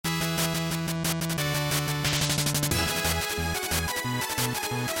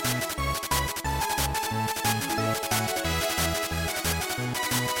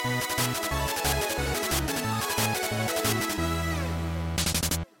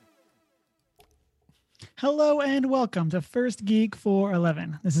Hello and welcome to First Geek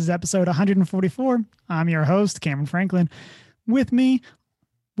 411. This is episode 144. I'm your host, Cameron Franklin. With me,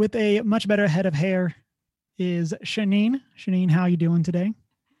 with a much better head of hair, is Shanine. Shanine, how are you doing today?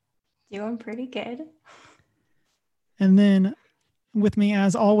 Doing pretty good. And then with me,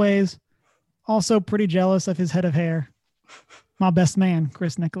 as always, also pretty jealous of his head of hair, my best man,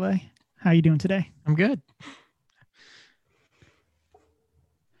 Chris Nicolay. How are you doing today? I'm good.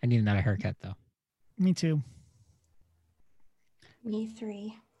 I need another haircut, though. Me too. Me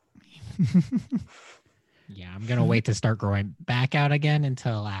three. Yeah, I'm going to wait to start growing back out again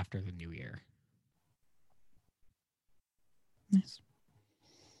until after the new year. Nice.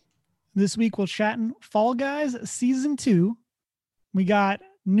 This week we're chatting Fall Guys Season 2. We got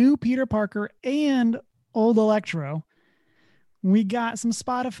new Peter Parker and old Electro. We got some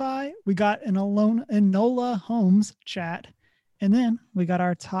Spotify. We got an Enola Holmes chat. And then we got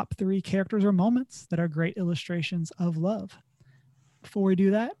our top 3 characters or moments that are great illustrations of love. Before we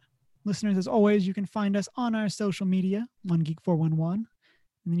do that, listeners, as always, you can find us on our social media, OneGeek411. And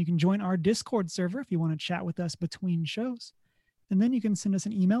then you can join our Discord server if you want to chat with us between shows. And then you can send us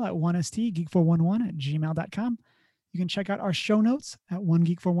an email at 1stgeek411@gmail.com. You can check out our show notes at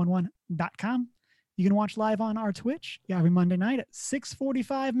onegeek411.com. You can watch live on our Twitch every Monday night at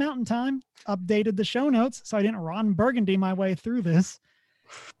 6:45 Mountain Time. Updated the show notes so I didn't Ron Burgundy my way through this.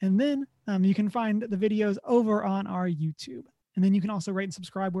 And then you can find the videos over on our YouTube. And then you can also rate and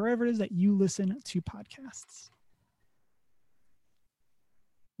subscribe wherever it is that you listen to podcasts.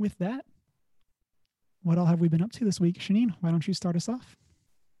 With that, what all have we been up to this week? Shanine, why don't you start us off?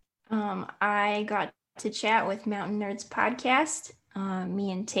 I got to chat with Mountain Nerds podcast.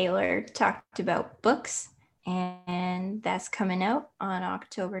 Me and Taylor talked about books, and that's coming out on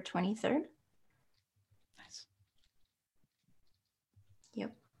October 23rd. Nice.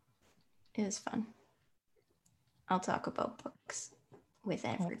 Yep. It was fun. I'll talk about books with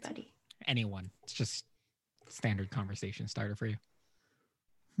everybody. Anyone. It's just standard conversation starter for you.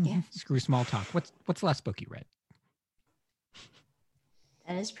 Yeah. Screw small talk. What's the last book you read?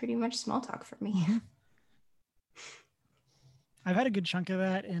 That is pretty much small talk for me. Mm-hmm. I've had a good chunk of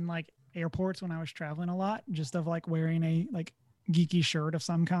that in like airports when I was traveling a lot, just of like wearing a like geeky shirt of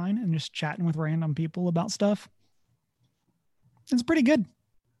some kind and just chatting with random people about stuff. It's pretty good.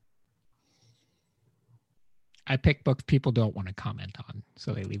 I pick books people don't want to comment on,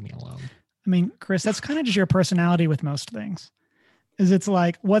 so they leave me alone. I mean, Chris, that's kind of just your personality with most things. Is it's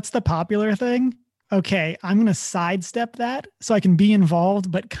like, what's the popular thing? Okay, I'm going to sidestep that so I can be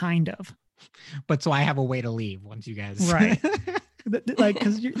involved, but kind of. But so I have a way to leave once you guys. Right. Like,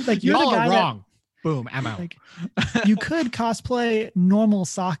 because you're like, you're y'all the guy are wrong. Boom, I'm out. Like, you could cosplay normal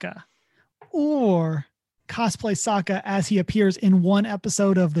Sokka or cosplay Sokka as he appears in one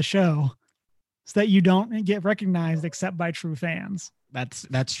episode of the show so that you don't get recognized except by true fans.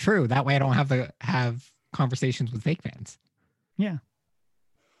 That's true. That way I don't have to have conversations with fake fans. Yeah.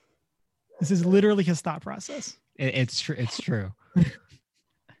 This is literally his thought process. It's true. It's true.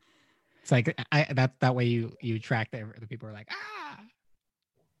 It's like that way you attract the people who are like, ah,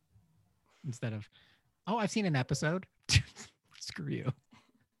 instead of, oh, I've seen an episode. Screw you.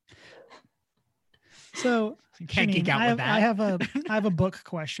 So you can't geek out with that. I have a book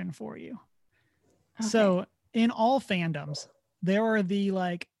question for you. Okay. So in all fandoms, there are the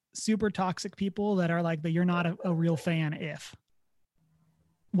like super toxic people that are like that you're not a real fan if.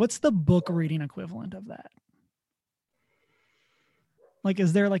 What's the book reading equivalent of that? Like,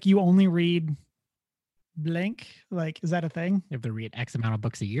 is there like you only read blank? Like, is that a thing? You have to read X amount of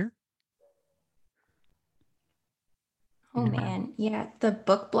books a year? Oh man, yeah. The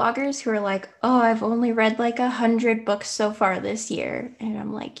book bloggers who are like, oh, I've only read like 100 books so far this year. And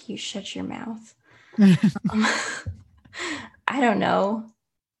I'm like, you shut your mouth. I don't know.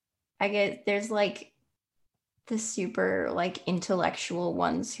 I get there's like the super like intellectual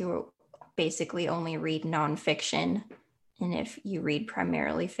ones who basically only read nonfiction. And if you read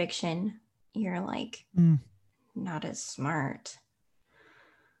primarily fiction, you're like not as smart.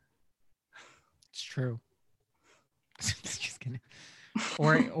 It's true. Just kidding.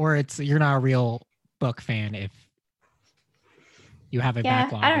 Or it's you're not a real book fan if you have a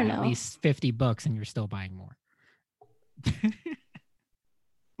backlog of at least 50 books and you're still buying more.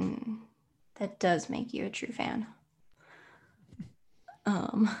 That does make you a true fan.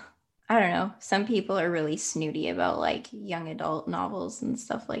 I don't know. Some people are really snooty about like young adult novels and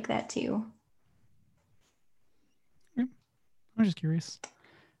stuff like that too. I'm just curious.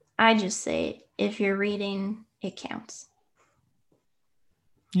 I just say if you're reading, it counts.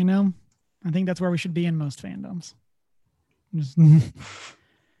 You know, I think that's where we should be in most fandoms.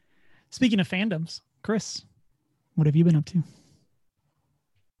 Speaking of fandoms, Chris, what have you been up to?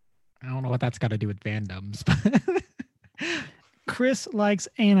 I don't know what that's got to do with fandoms, but Chris likes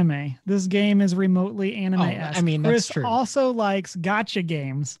anime. This game is remotely anime-esque. I mean, Chris that's true. also likes gacha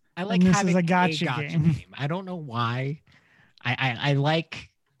games. I like this having is a gacha game. I don't know why. I like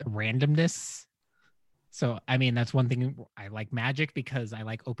randomness. So, I mean, that's one thing. I like Magic because I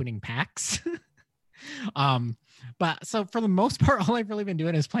like opening packs. But so for the most part, all I've really been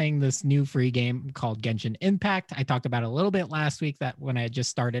doing is playing this new free game called Genshin Impact. I talked about it a little bit last week that when I just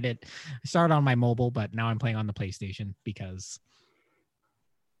started it, I started on my mobile, but now I'm playing on the PlayStation because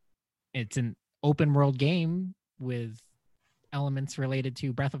it's an open world game with elements related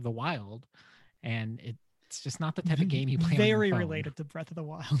to Breath of the Wild. And it's just not the type of game you play very on your phone. Related to Breath of the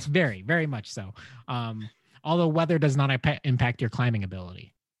Wild. Very, very much so. Although weather does not impact your climbing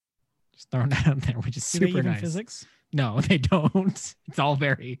ability. Just throwing that out there, which is super nice. Physics? No, they don't. It's all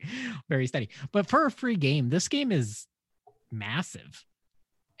very, very steady. But for a free game, this game is massive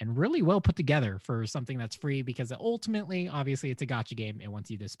and really well put together for something that's free because ultimately, obviously, it's a gacha game. It wants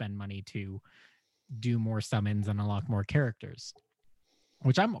you to spend money to do more summons and unlock more characters,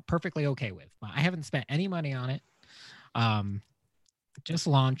 which I'm perfectly okay with. I haven't spent any money on it. Just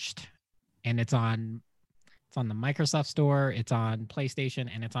launched, and it's on the Microsoft Store, it's on PlayStation,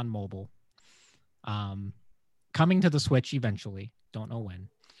 and it's on mobile. Coming to the Switch eventually. Don't know when.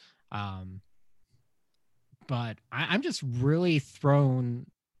 But I'm just really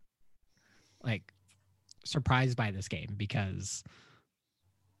surprised by this game because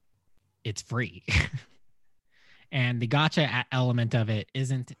it's free. And the gacha element of it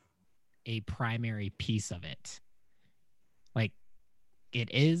isn't a primary piece of it. Like, it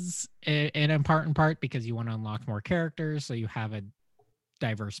is an important part because you want to unlock more characters, so you have a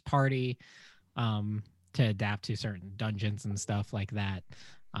diverse party to adapt to certain dungeons and stuff like that.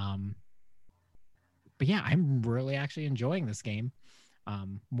 But yeah, I'm really actually enjoying this game.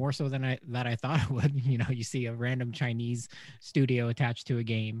 More so than I thought I would. You know, you see a random Chinese studio attached to a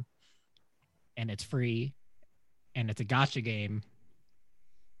game, and it's free, and it's a gacha game.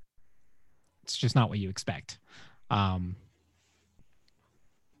 It's just not what you expect.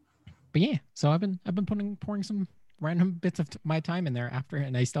 But yeah, so I've been pouring some random bits of my time in there after,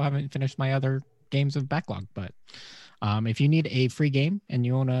 and I still haven't finished my other games of backlog. But if you need a free game and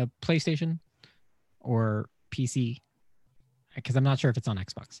you own a PlayStation or PC, because I'm not sure if it's on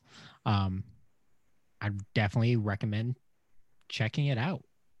Xbox, I definitely recommend checking it out.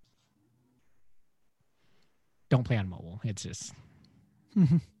 Don't play on mobile. It's just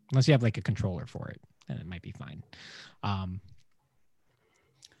unless you have like a controller for it, then it might be fine.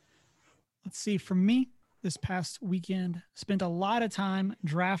 Let's see. For me, this past weekend, spent a lot of time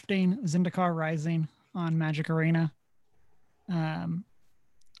drafting Zendikar Rising on Magic Arena. A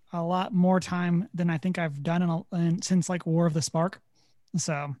lot more time than I think I've done since like War of the Spark.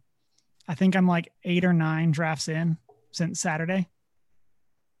 So I think I'm like 8 or 9 drafts in since Saturday.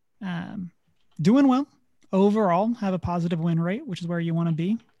 Doing well. Overall, have a positive win rate, which is where you want to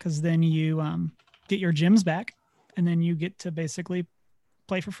be, because then you get your gems back, and then you get to basically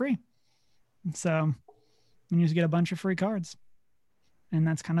play for free. So you just get a bunch of free cards, and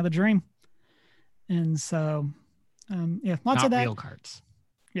that's kind of the dream. And so, yeah, lots Not of that. Real cards.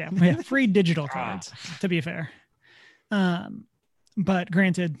 Yeah, free digital cards, to be fair. But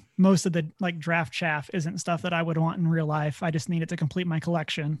granted, most of the like draft chaff isn't stuff that I would want in real life. I just need it to complete my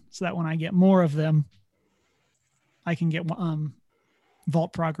collection so that when I get more of them, I can get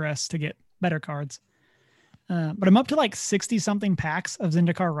vault progress to get better cards. But I'm up to like 60 something packs of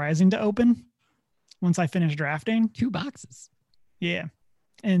Zendikar Rising to open once I finish drafting. 2 boxes. Yeah.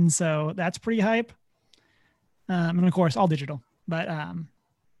 And so that's pretty hype. And of course, all digital. But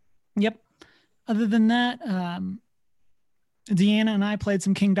yep. Other than that, Deanna and I played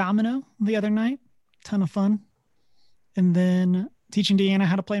some King Domino the other night. Ton of fun. And then teaching Deanna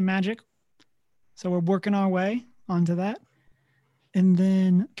how to play Magic. So we're working our way onto that. And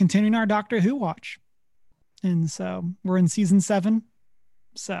then continuing our Doctor Who watch. And so we're in season 7.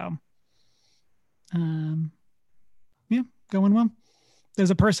 So, yeah, going well.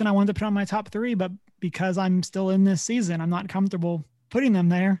 There's a person I wanted to put on my top 3, but because I'm still in this season, I'm not comfortable putting them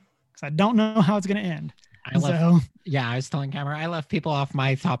there because I don't know how it's going to end. I was telling Cameron, I left people off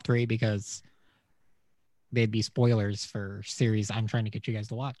my top 3 because they'd be spoilers for series I'm trying to get you guys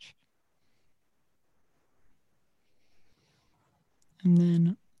to watch. And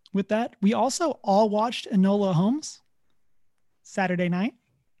then with that, we also all watched Enola Holmes Saturday night.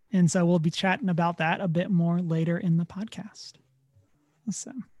 And so we'll be chatting about that a bit more later in the podcast.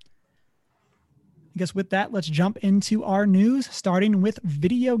 So I guess with that, let's jump into our news, starting with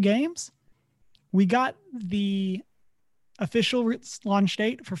video games. We got the official launch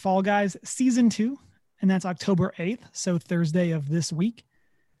date for Fall Guys Season 2, and that's October 8th, so Thursday of this week.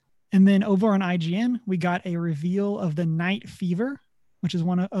 And then over on IGN, we got a reveal of the Night Fever, which is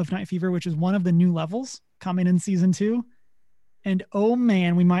one of the new levels coming in Season 2. And oh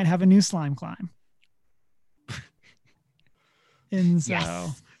man, we might have a new slime climb. And so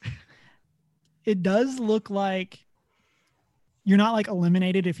yes. It does look like you're not like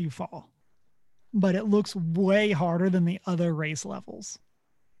eliminated if you fall, but it looks way harder than the other race levels.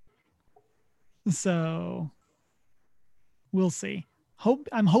 So we'll see.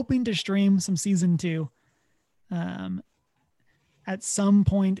 I'm hoping to stream some Season 2 at some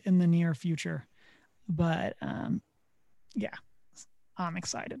point in the near future. But yeah, I'm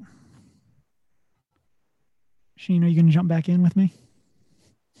excited. Sheen, are you going to jump back in with me?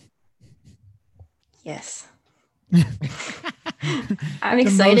 Yes. I'm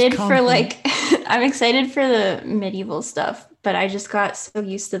excited for I'm excited for the medieval stuff, but I just got so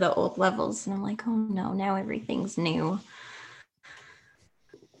used to the old levels and I'm like, oh no, now everything's new.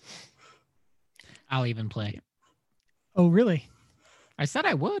 I'll even play. Oh, really? I said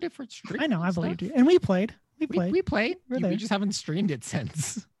I would if it's streaming. I know, I believed you. And we played. We played. We just haven't streamed it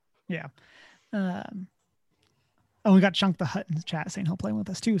since. Yeah. We got Chunk the Hut in the chat saying he'll play with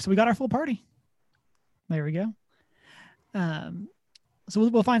us too. So we got our full party. There we go. So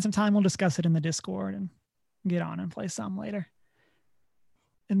we'll find some time. We'll discuss it in the Discord and get on and play some later.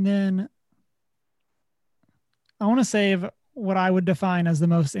 And then I want to save what I would define as the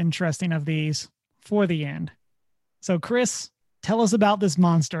most interesting of these for the end. So Chris, tell us about this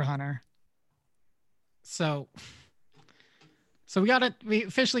Monster Hunter. So we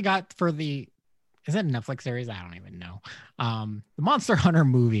officially got for the, is it a Netflix series? I don't even know. The Monster Hunter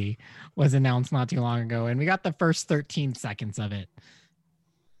movie was announced not too long ago, and we got the first 13 seconds of it.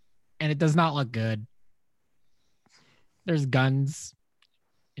 And it does not look good. There's guns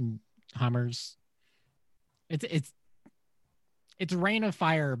and Hummers. It's Reign of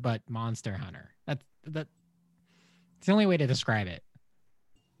Fire, but Monster Hunter. That's the only way to describe it.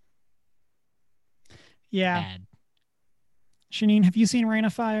 Yeah. Bad. Shanine, have you seen Reign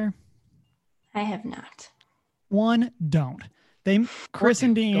of Fire? I have not. One, don't. Chris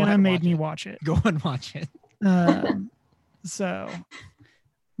and Deanna made me watch it. Go and watch it. So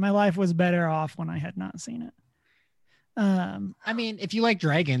my life was better off when I had not seen it. I mean, if you like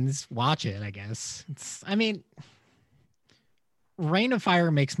dragons, watch it, I guess. Reign of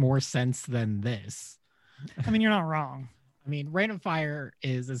Fire makes more sense than this. I mean, you're not wrong. I mean, Reign of Fire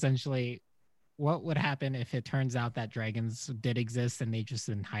is essentially what would happen if it turns out that dragons did exist and they just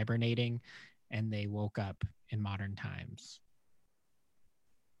been hibernating and they woke up in modern times.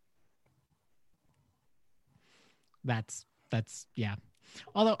 That's yeah.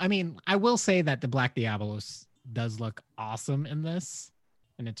 Although, I mean, I will say that the Black Diabolos does look awesome in this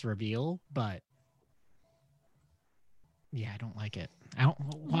and its reveal, but yeah, I don't like it.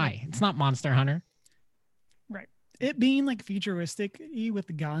 Why? It's not Monster Hunter. Right. It being like futuristic with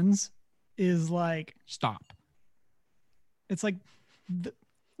the guns is like stop. It's like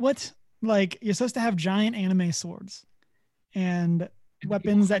what? Like you're supposed to have giant anime swords and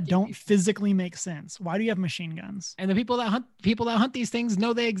weapons that don't physically make sense. Why do you have machine guns? And the people that hunt these things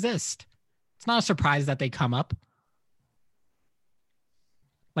know they exist. It's not a surprise that they come up.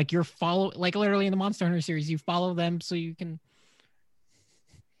 Like literally in the Monster Hunter series, you follow them so you can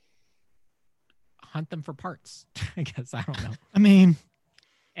hunt them for parts. I guess, I don't know. I mean,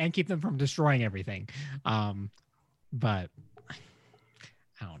 and keep them from destroying everything. But I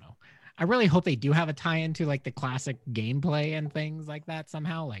don't know. I really hope they do have a tie into like the classic gameplay and things like that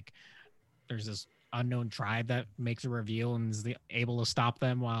somehow. Like there's this unknown tribe that makes a reveal and is able to stop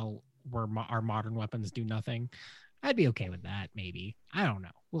them while our modern weapons do nothing. I'd be okay with that, maybe. I don't know.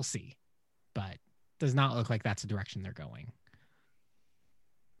 We'll see. But does not look like that's the direction they're going.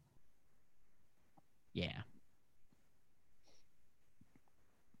 Yeah.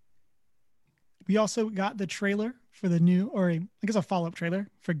 We also got the trailer for the new, or I guess a follow-up trailer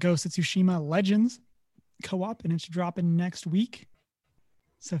for Ghost of Tsushima Legends co-op, and it's dropping next week.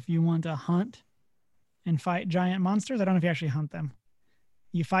 So if you want to hunt and fight giant monsters, I don't know if you actually hunt them.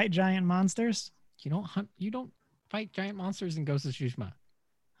 You fight giant monsters. You don't fight giant monsters in Ghost of Tsushima.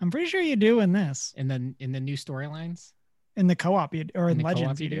 I'm pretty sure you do in this. In the new storylines? In the co-op, or in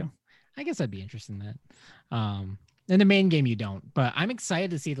Legends, you do. I guess I'd be interested in that. In the main game, you don't, but I'm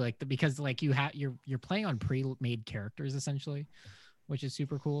excited to see because you're playing on pre-made characters essentially, which is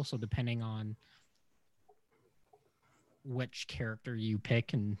super cool. So depending on which character you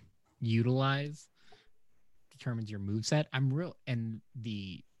pick and utilize determines your moveset. And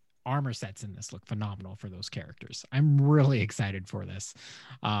the armor sets in this look phenomenal for those characters. I'm really excited for this.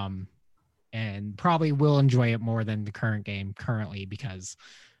 And probably will enjoy it more than the current game currently because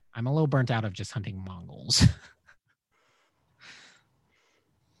I'm a little burnt out of just hunting Mongols.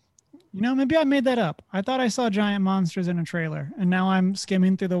 Maybe I made that up. I thought I saw giant monsters in a trailer, and now I'm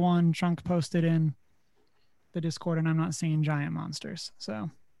skimming through the one Chunk posted in the Discord, and I'm not seeing giant monsters. So,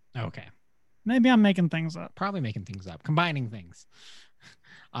 okay. Maybe I'm making things up. Probably making things up, combining things.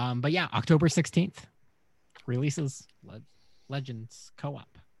 But yeah, October 16th releases Legends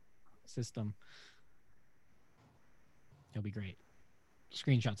co-op system. It'll be great.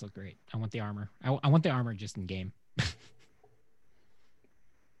 Screenshots look great. I want the armor. I want the armor just in game.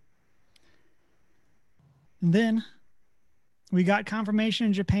 And then we got confirmation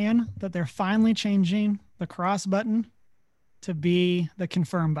in Japan that they're finally changing the cross button to be the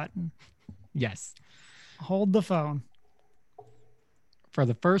confirm button. Yes. Hold the phone. For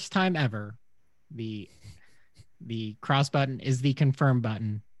the first time ever, the cross button is the confirm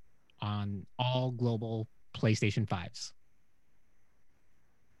button on all global PlayStation 5s.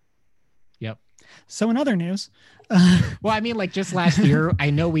 Yep. So in other news, well, I mean, like just last year,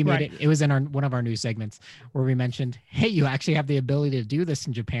 I know we made it. It was in one of our news segments where we mentioned, hey, you actually have the ability to do this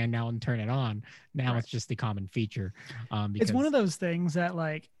in Japan now and turn it on. Now it's just the common feature. It's one of those things that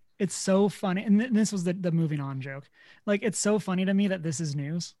like, it's so funny. And this was the moving on joke. Like, it's so funny to me that this is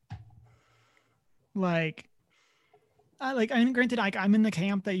news. Like, I mean, granted, I'm in the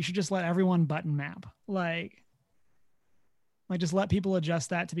camp that you should just let everyone button map. Like just let people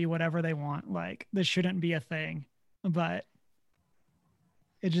adjust that to be whatever they want. Like, this shouldn't be a thing, but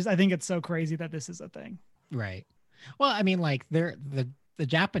I think it's so crazy that this is a thing. Right. Well, I mean, like the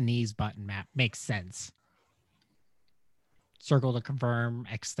Japanese button map makes sense. Circle to confirm,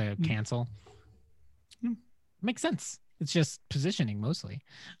 X to cancel. Makes sense. It's just positioning mostly.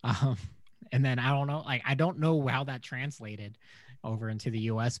 And then I don't know how that translated over into the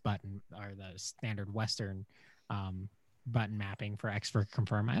US button or the standard Western button mapping for X for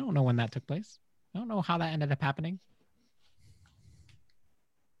confirm. I don't know when that took place. I don't know how that ended up happening.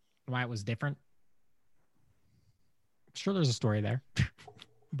 Why it was different. I'm sure there's a story there,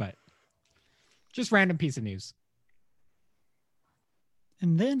 but just random piece of news.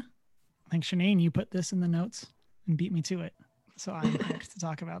 And then I think Shanine, you put this in the notes and beat me to it. So I'm hyped to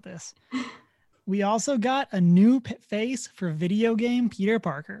talk about this. We also got a new face for video game Peter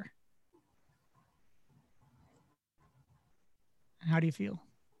Parker. How do you feel?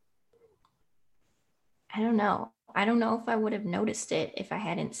 I don't know. I don't know if I would have noticed it if I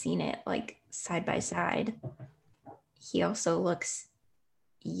hadn't seen it like side by side. He also looks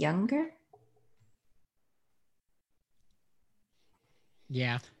younger.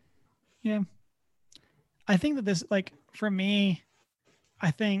 Yeah. I think that this, like, for me,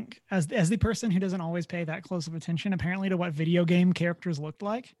 I think as the person who doesn't always pay that close of attention, apparently, to what video game characters looked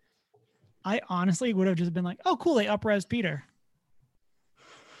like, I honestly would have just been like, oh, cool, they up-res Peter.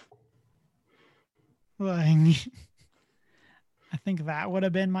 Like, I think that would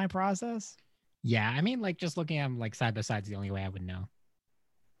have been my process. Yeah, I mean, like, just looking at them like side by side is the only way I would know.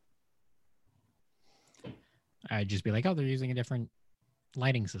 I'd just be like, oh, they're using a different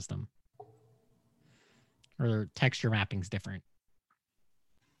lighting system. Or their texture mapping's different.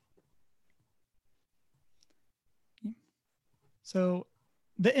 So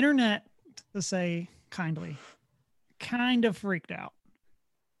the internet, to say kindly, kind of freaked out.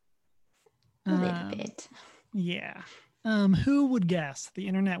 A little bit. Yeah. Who would guess the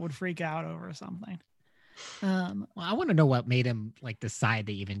internet would freak out over something? Well, I want to know what made him like decide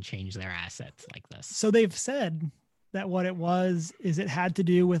to even change their assets like this. So they've said that what it was is it had to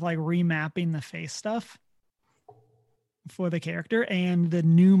do with like remapping the face stuff for the character, and the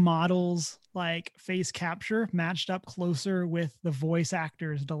new models like face capture matched up closer with the voice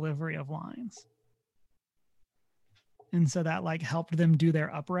actor's delivery of lines. And so that like helped them do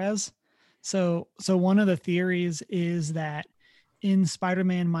their up-res. So one of the theories is that in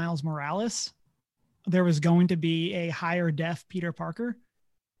Spider-Man Miles Morales, there was going to be a higher def Peter Parker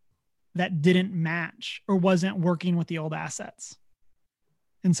that didn't match or wasn't working with the old assets.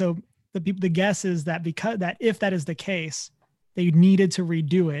 And so the guess is that because that if that is the case, they needed to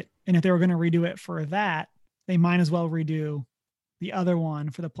redo it. And if they were going to redo it for that, they might as well redo the other one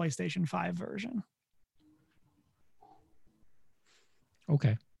for the PlayStation 5 version.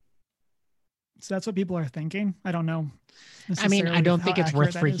 Okay. So that's what people are thinking. I don't know. I mean, I don't think it's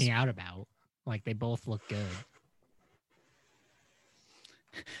worth freaking out about. Like, they both look good.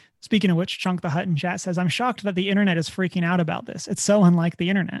 Speaking of which, Chunk the Hut in chat says, I'm shocked that the internet is freaking out about this. It's so unlike the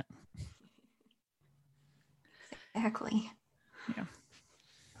internet. Exactly. Yeah.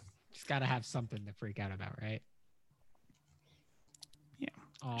 got to have something to freak out about, right? Yeah.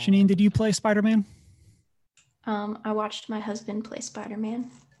 Shanine, did you play Spider-Man? I watched my husband play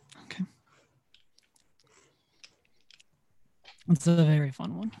Spider-Man. Okay. It's a very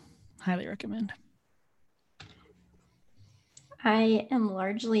fun one. Highly recommend. I am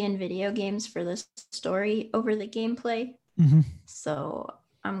largely in video games for the story over the gameplay. Mm-hmm. So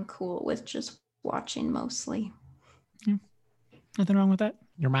I'm cool with just watching mostly. Yeah. Nothing wrong with that.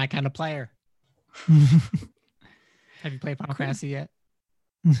 You're my kind of player. Have you played Final Fantasy yet?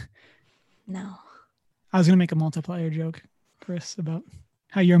 No. I was going to make a multiplayer joke, Chris, about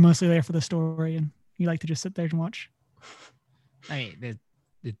how you're mostly there for the story and you like to just sit there and watch. I mean,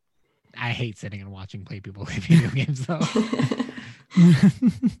 I hate sitting and watching people play video games, though.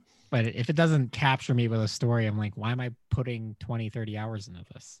 But if it doesn't capture me with a story, I'm like, why am I putting 20, 30 hours into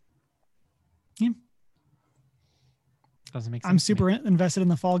this? Yeah. Doesn't make sense. I'm super invested in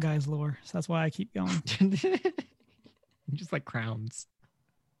the Fall Guys lore, so that's why I keep going. Just like crowns.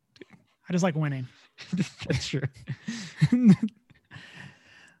 I just like winning. That's true.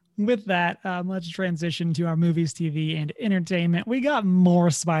 With that, let's transition to our movies, TV, and entertainment. We got more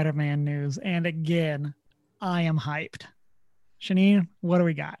Spider-Man news, and again, I am hyped. Shanine, what do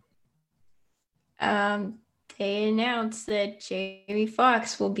we got? They announced that Jamie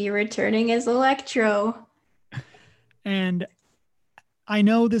Foxx will be returning as Electro. And I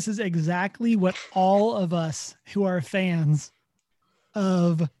know this is exactly what all of us who are fans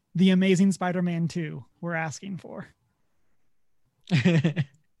of The Amazing Spider-Man 2 were asking for.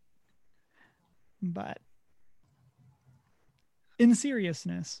 But in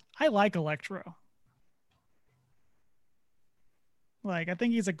seriousness, I like Electro. Like, I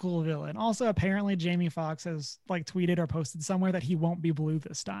think he's a cool villain. Also, apparently Jamie Foxx has like tweeted or posted somewhere that he won't be blue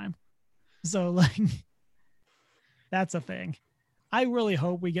this time. So like, that's a thing. I really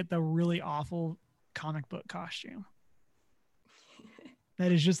hope we get the really awful comic book costume.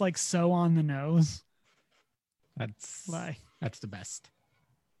 That is just like so on the nose. That's the best.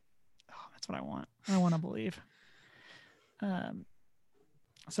 Oh, that's what I want. I want to believe.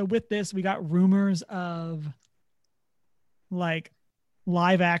 So with this, we got rumors of like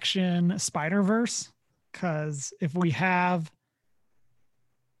live action Spider-Verse, because if we have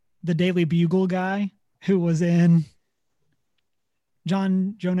the Daily Bugle guy who was in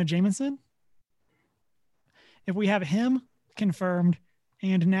Jonah Jameson, if we have him confirmed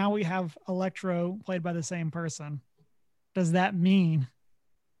and now we have Electro played by the same person, does that mean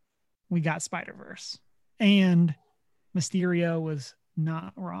we got Spider-Verse? And Mysterio was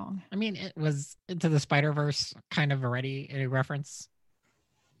not wrong. I mean, it was Into the Spider-Verse kind of already a reference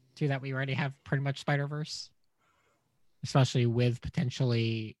to that. We already have pretty much Spider-Verse, especially with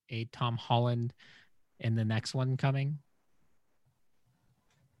potentially a Tom Holland in the next one coming.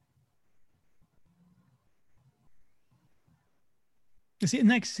 See,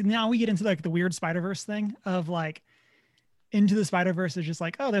 now we get into like the weird Spider-Verse thing of like Into the Spider-Verse is just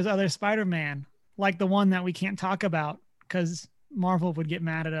like, oh, there's other Spider-Man, like the one that we can't talk about because Marvel would get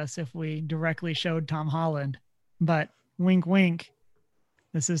mad at us if we directly showed Tom Holland. But wink, wink,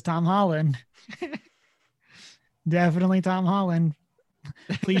 this is Tom Holland. Definitely Tom Holland.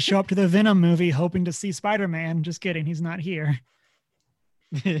 Please show up to the Venom movie hoping to see Spider-Man. Just kidding, he's not here.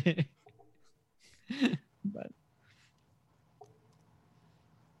 But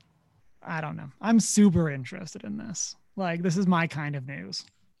I don't know. I'm super interested in this. Like, this is my kind of news.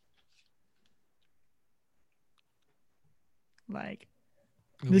 Like,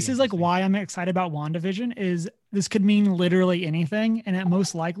 this is like why I'm excited about WandaVision. Is this could mean literally anything, and it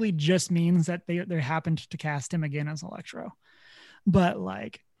most likely just means that they happened to cast him again as Electro. But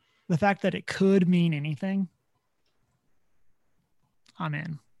like the fact that it could mean anything, I'm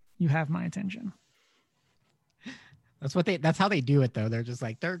in. You have my attention. That's how they do it though. They're just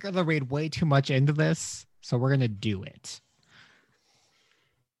like, they're gonna read way too much into this, so we're gonna do it.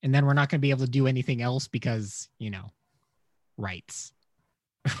 And then we're not gonna be able to do anything else because, rights.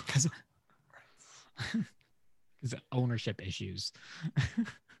 Because ownership issues.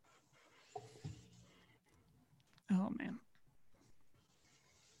 Oh man.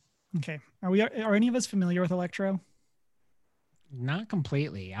 Okay. Are any of us familiar with Electro? Not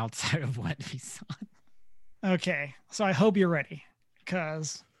completely, outside of what we saw. Okay, so I hope you're ready,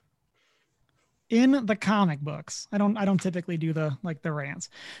 because in the comic books, I don't typically do the rants.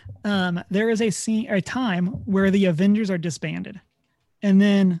 There is a time where the Avengers are disbanded, and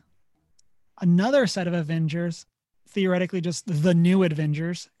then another set of Avengers, theoretically just the New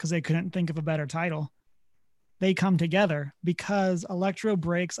Avengers, because they couldn't think of a better title, they come together because Electro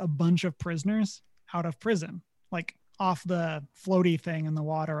breaks a bunch of prisoners out of prison, like off the floaty thing in the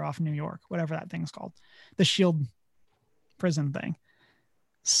water off New York, whatever that thing's called, the shield prison thing.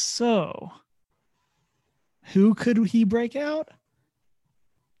 So who could he break out?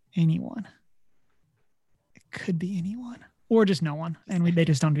 Anyone. It could be anyone, or just no one, and they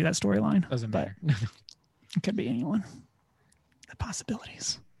just don't do that storyline. Doesn't matter. It could be anyone. The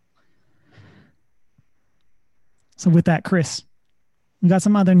possibilities. So with that, Chris, we got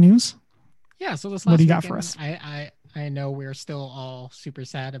some other news. Yeah. So this what do you weekend, got for us? I know we're still all super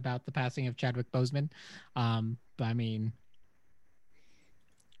sad about the passing of Chadwick Boseman, but I mean,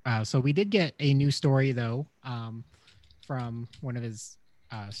 so we did get a new story though, from one of his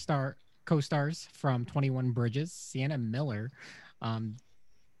co-stars from 21 Bridges, Sienna Miller,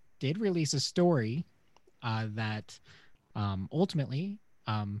 did release a story that ultimately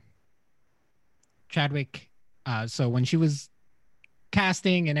Chadwick, so when she was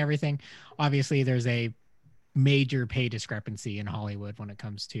casting and everything, obviously there's a major pay discrepancy in Hollywood when it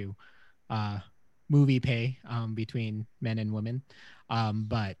comes to movie pay between men and women,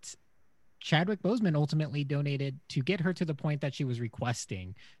 but Chadwick Boseman ultimately donated, to get her to the point that she was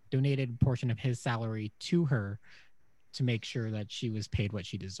requesting, donated a portion of his salary to her to make sure that she was paid what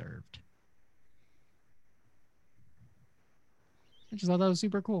she deserved. I just thought that was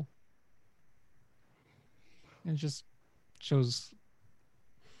super cool. And it just shows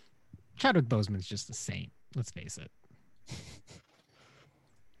Chadwick Boseman's just a saint. Let's face it.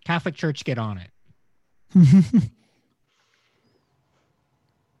 Catholic Church, get on it.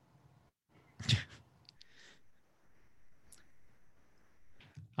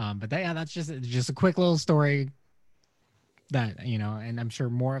 But that's just a quick little story that, you know, and I'm sure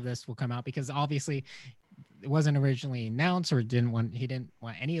more of this will come out because obviously it wasn't originally announced or he didn't want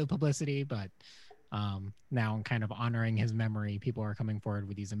any of the publicity, but now in kind of honoring his memory, people are coming forward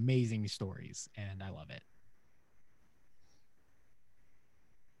with these amazing stories, and I love it.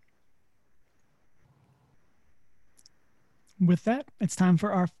 With that, it's time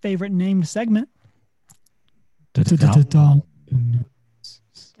for our favorite named segment. Dongle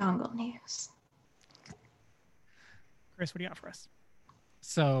news. Chris, what do you got for us?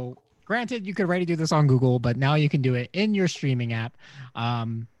 So, granted, you could already do this on Google, but now you can do it in your streaming app.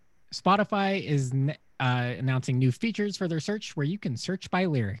 Spotify is announcing new features for their search where you can search by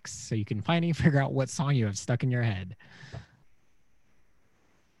lyrics, so you can finally figure out what song you have stuck in your head.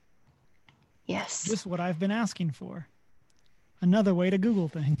 Yes. Just what I've been asking for. Another way to Google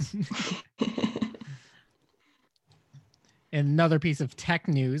things. Another piece of tech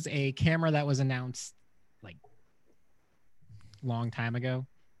news, a camera that was announced like long time ago,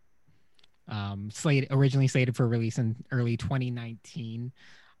 originally slated for release in early 2019,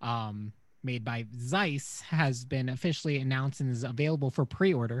 made by Zeiss, has been officially announced and is available for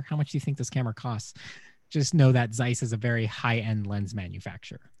pre-order. How much do you think this camera costs? Just know that Zeiss is a very high-end lens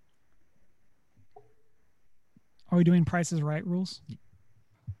manufacturer. Are we doing Price is Right rules?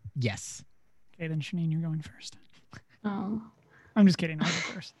 Yes. Okay, then Shanine, you're going first. Oh. I'm just kidding. I'll go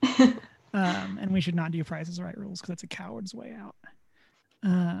first. And we should not do Price is Right rules because that's a coward's way out.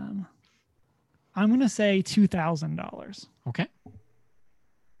 I'm going to say $2,000. Okay.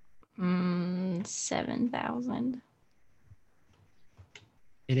 $7,000.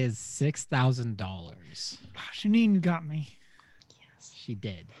 It is $6,000. Shanine got me. Yes. She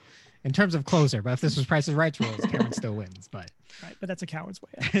did. In terms of closer, but if this was Price is Right rules, Cameron still wins. But that's a coward's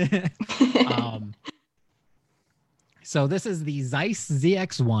way out. So this is the Zeiss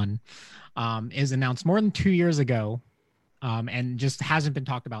ZX1. Is announced more than 2 years ago, and just hasn't been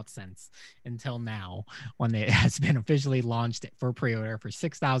talked about since until now, when it has been officially launched for pre-order for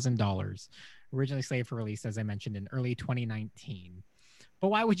 $6,000. Originally slated for release, as I mentioned, in early 2019. But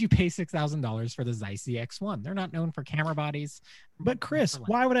why would you pay $6,000 for the Zeiss ZX1? They're not known for camera bodies. But Chris,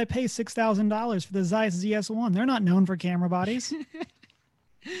 why would I pay $6,000 for the Zeiss ZX1? They're not known for camera bodies.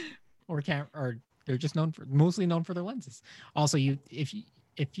 or they're just mostly known for their lenses. Also, if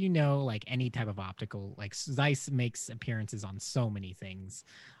you know like any type of optical, like Zeiss makes appearances on so many things.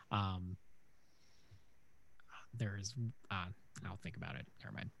 There's I'll think about it.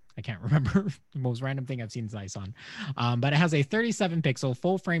 Never mind. I can't remember the most random thing I've seen Zeiss on. But it has a 37 pixel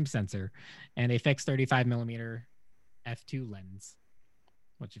full frame sensor and a fixed 35 millimeter f2 lens,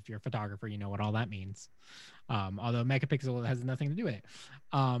 which if you're a photographer, you know what all that means. Although megapixel has nothing to do with it.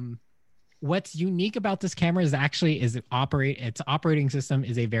 What's unique about this camera is its operating system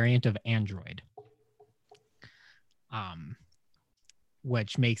is a variant of Android,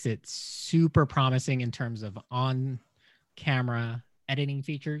 which makes it super promising in terms of on-camera editing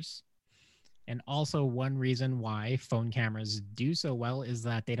features. And also one reason why phone cameras do so well is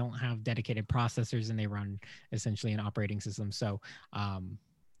that they don't have dedicated processors and they run essentially an operating system. So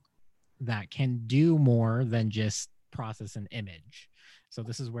that can do more than just process an image. So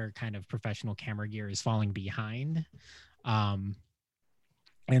this is where kind of professional camera gear is falling behind. And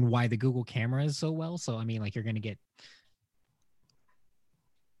why the Google camera is so well. So, I mean, like you're going to get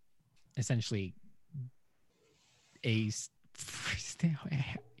essentially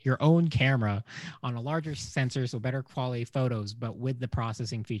your own camera on a larger sensor, so better quality photos, but with the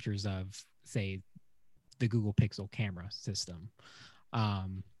processing features of, say, the Google Pixel camera system,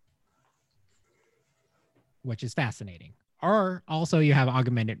 which is fascinating. Or also you have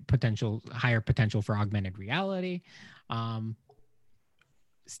higher potential for augmented reality.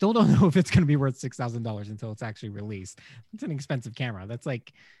 Still don't know if it's going to be worth $6,000 until it's actually released. It's an expensive camera. That's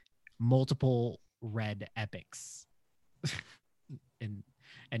like multiple red epics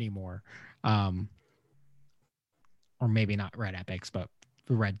anymore. Or maybe not red epics, but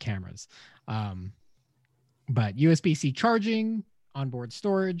red cameras. But USB-C charging, onboard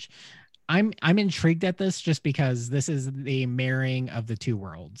storage. I'm intrigued at this just because this is the marrying of the two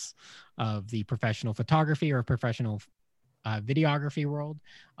worlds of the professional photography or professional videography world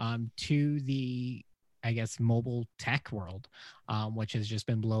to the, I guess, mobile tech world, which has just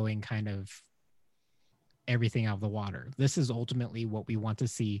been blowing kind of everything out of the water. This is ultimately what we want to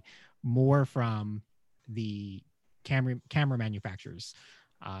see more from the camera manufacturers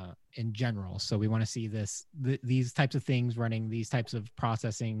in general. So we want to see these types of things running, these types of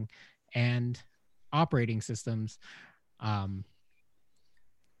processing and operating systems are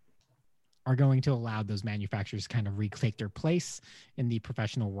going to allow those manufacturers to kind of retake their place in the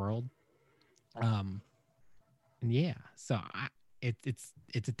professional world. And yeah, so it's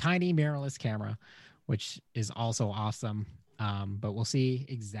a tiny mirrorless camera, which is also awesome. But we'll see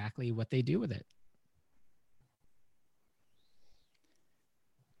exactly what they do with it.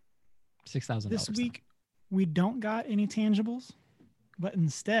 $6,000. This week, we don't got any tangibles, but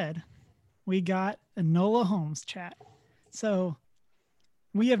instead, we got Enola Holmes chat. So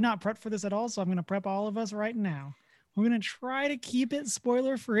we have not prepped for this at all, so I'm going to prep all of us right now. We're going to try to keep it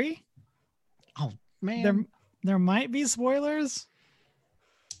spoiler free. Oh, man. There might be spoilers.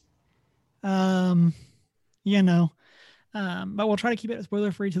 But we'll try to keep it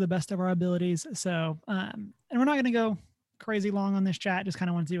spoiler free to the best of our abilities. So, and we're not going to go crazy long on this chat. Just kind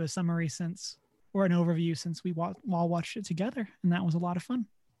of want to do a summary or an overview since we all watched it together, and that was a lot of fun.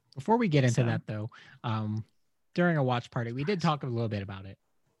 Before we get into that, though, during a watch party, we did talk a little bit about it.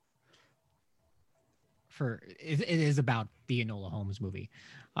 It is about the Enola Holmes movie,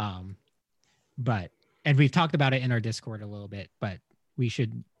 and we've talked about it in our Discord a little bit. But we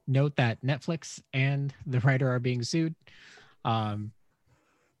should note that Netflix and the writer are being sued by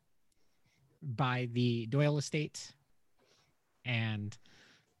the Doyle estate, and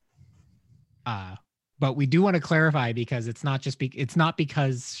but we do want to clarify because it's not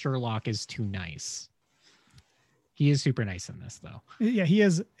because Sherlock is too nice. He is super nice in this, though. Yeah, he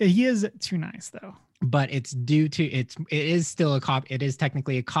is too nice, though. But it's due to it is still it is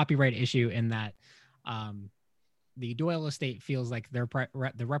technically a copyright issue in that the Doyle estate feels like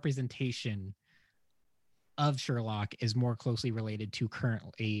the representation of Sherlock is more closely related to current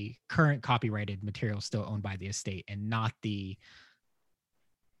copyrighted material still owned by the estate and not the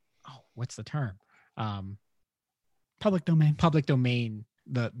what's the term? Public domain. Public domain.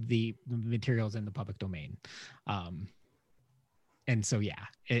 The materials in the public domain. And so yeah,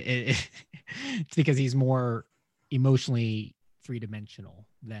 it's because he's more emotionally three-dimensional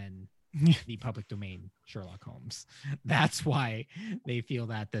than the public domain Sherlock Holmes. That's why they feel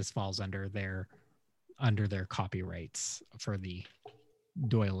that this falls under their copyrights for the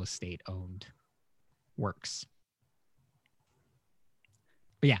Doyle estate owned works.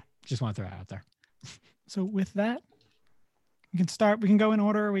 But yeah, just want to throw it out there. So with that, we can go in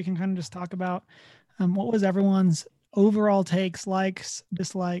order. We can kind of just talk about what was everyone's overall takes, likes,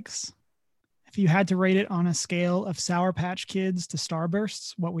 dislikes. If you had to rate it on a scale of Sour Patch Kids to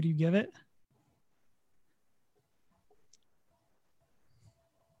Starbursts, what would you give it?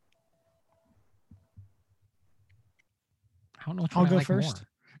 I don't know. I'll go first.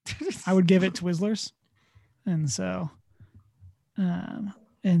 I would give it Twizzlers. And so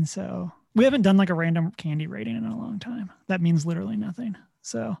we haven't done like a random candy rating in a long time. That means literally nothing.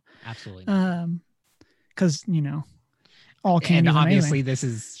 So absolutely. Because all candy. And obviously, this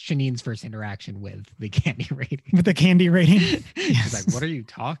is Shanine's first interaction with the candy rating. With the candy rating, she's like, "What are you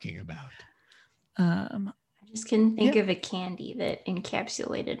talking about?" I just couldn't think of a candy that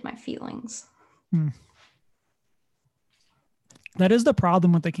encapsulated my feelings. That is the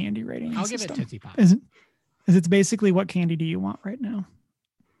problem with the candy rating. I'll give it Tootsie Pop. Is it's basically what candy do you want right now?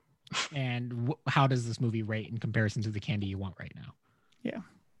 And how does this movie rate in comparison to the candy you want right now? Yeah.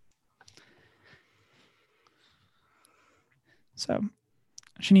 So,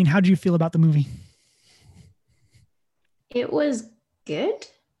 Shanine, how did you feel about the movie? It was good.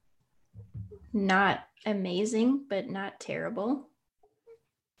 Not amazing, but not terrible.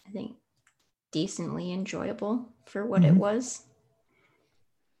 I think decently enjoyable for what it was.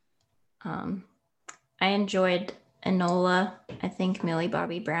 I enjoyed Enola. I think Millie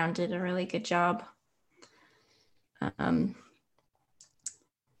Bobby Brown did a really good job. I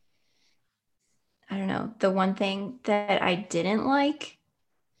don't know. The one thing that I didn't like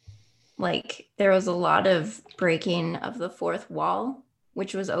there was a lot of breaking of the fourth wall,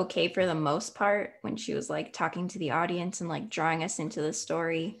 which was okay for the most part when she was like talking to the audience and like drawing us into the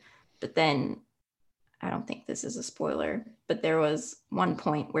story. But then I don't think this is a spoiler, but there was one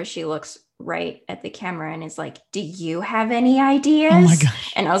point where she looks right at the camera and is like, "Do you have any ideas?" Oh my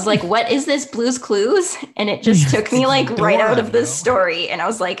gosh. And I was like, "What is this, Blue's Clues?" And it just took me like right out of the story. And I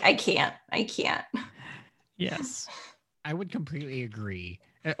was like, I can't. Yes. I would completely agree.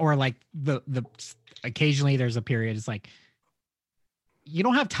 Or like the occasionally there's a period, it's like, you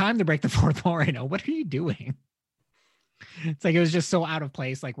don't have time to break the fourth wall right now. What are you doing? It's like, it was just so out of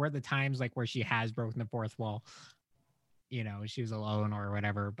place. Like, where the times like where she has broken the fourth wall, you know, she was alone or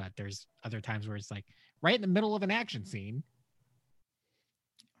whatever, but there's other times where it's like right in the middle of an action scene.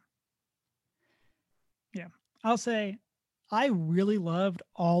 Yeah. I'll say I really loved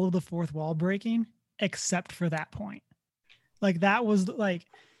all of the fourth wall breaking except for that point. Like, that was like,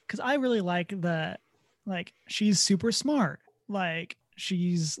 because I really like she's super smart. Like,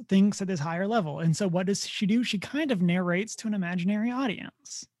 she's thinks at this higher level. And so what does she do? She kind of narrates to an imaginary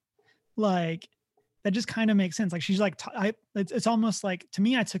audience. Like, that just kind of makes sense. Like, she's like, it's almost like, to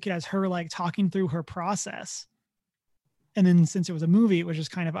me, I took it as her like talking through her process. And then since it was a movie, it was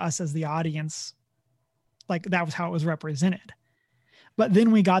just kind of us as the audience. Like, that was how it was represented. But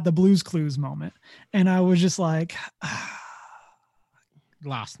then we got the Blue's Clues moment. And I was just like,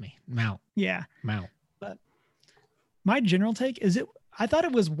 lost me. Mount. Yeah. Mount. But my general take is I thought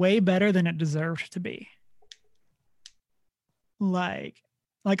it was way better than it deserved to be. Like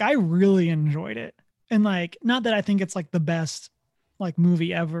I really enjoyed it. And like, not that I think it's like the best like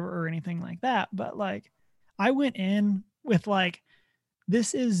movie ever or anything like that, but like, I went in with like,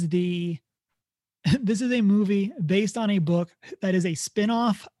 this is a movie based on a book that is a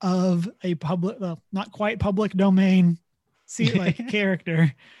spinoff of a public, well, not quite public domain,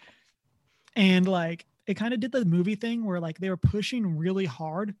 character. And like, it kind of did the movie thing where like they were pushing really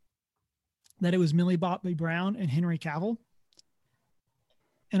hard that it was Millie Bobby Brown and Henry Cavill.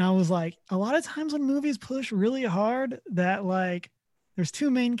 And I was like, a lot of times when movies push really hard that like there's two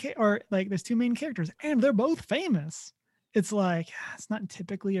main characters and they're both famous. It's like, it's not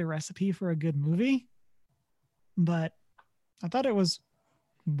typically a recipe for a good movie, but I thought it was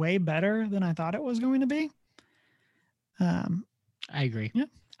way better than I thought it was going to be. I agree. Yeah.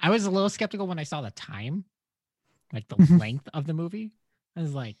 I was a little skeptical when I saw the time, like the length of the movie. I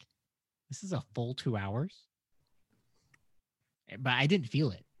was like, this is a full 2 hours. But I didn't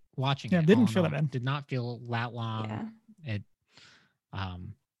feel it watching it. Yeah, didn't feel it, man. Did not feel that long. Yeah. It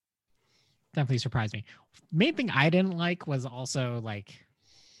definitely surprised me. Main thing I didn't like was also like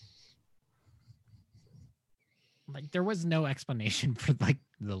there was no explanation for like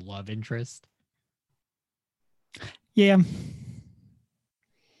the love interest. Yeah.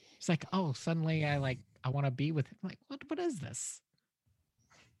 It's like, oh, suddenly I want to be with him. Like, what is this?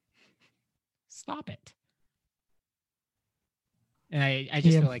 Stop it. And I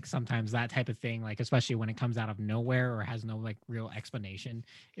just feel like sometimes that type of thing, like especially when it comes out of nowhere or has no like real explanation,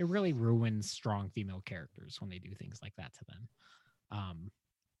 it really ruins strong female characters when they do things like that to them.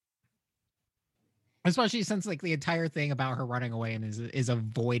 Especially since like the entire thing about her running away and is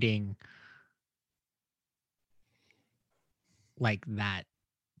avoiding like that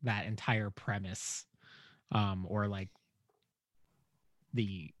entire premise, or like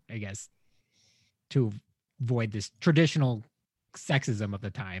I guess to avoid this traditional sexism of the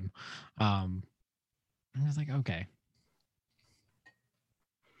time. I was like, okay,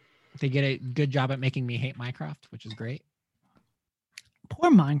 they get a good job at making me hate Minecraft, which is great.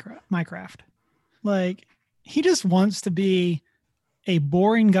 Poor Minecraft. Like, he just wants to be a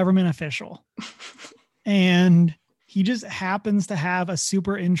boring government official. And he just happens to have a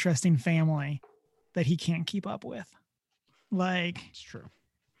super interesting family that he can't keep up with. Like, it's true.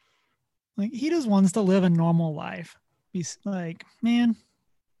 Like, he just wants to live a normal life. He's like, man,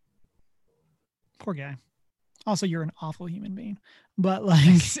 poor guy. Also, you're an awful human being. But like,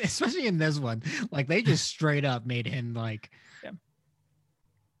 especially in this one, like they just straight up made him like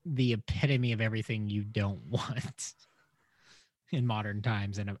the epitome of everything you don't want in modern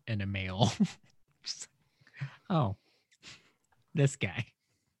times in a male. Oh, this guy.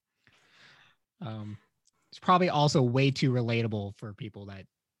 It's probably also way too relatable for people that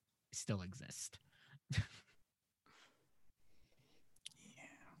still exist.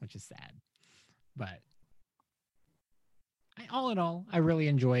 Which is sad. But all in all, I really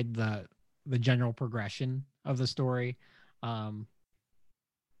enjoyed the general progression of the story.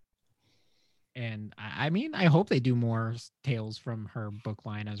 And I mean, I hope they do more tales from her book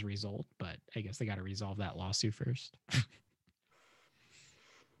line as a result, but I guess they got to resolve that lawsuit first.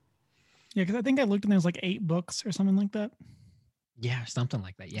 Yeah, because I think I looked and there's like 8 books or something like that. Yeah, something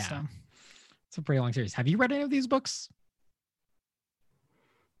like that. Yeah. So, it's a pretty long series. Have you read any of these books,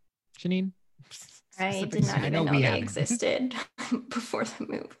 Janine? I did not even know they existed before the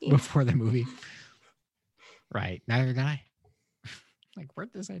movie. Before the movie. Right. Neither did I. Like,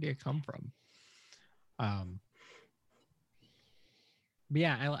 where'd this idea come from? But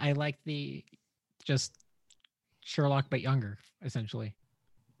yeah, I like the just Sherlock but younger, essentially.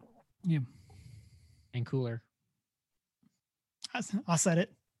 Yeah. And cooler. I said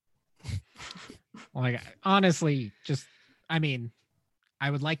it. Like, honestly, just, I mean, I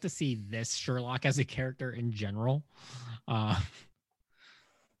would like to see this Sherlock as a character in general.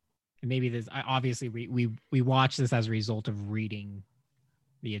 Maybe this, obviously, we watch this as a result of reading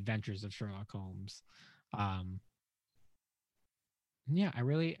The Adventures of Sherlock Holmes. Yeah, I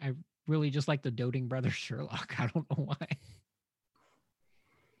really just like the doting brother Sherlock. I don't know why.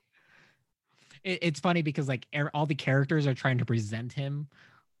 It's funny because like all the characters are trying to present him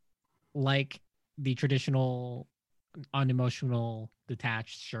like the traditional unemotional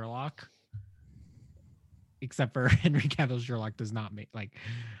detached Sherlock, except for Henry Cavill's Sherlock does not make like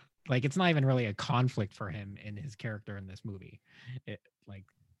it's not even really a conflict for him in his character in this movie. It's like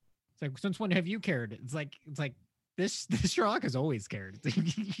since when have you cared? It's like this Sherlock has always cared.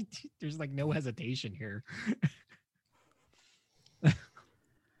 There's like no hesitation here.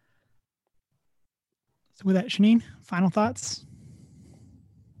 So with that, Janine, final thoughts?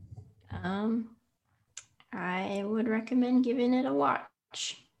 I would recommend giving it a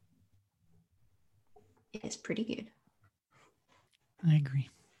watch. It's pretty good. I agree.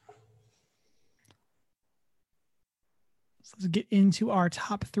 So let's get into our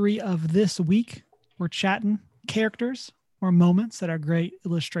top 3 of this week. We're chatting characters or moments that are great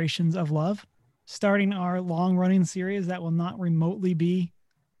illustrations of love, starting our long-running series that will not remotely be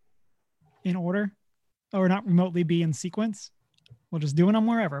in order or not remotely be in sequence. We're just doing them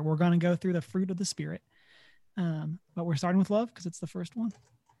wherever. We're going to go through the fruit of the spirit. But we're starting with love because it's the first one.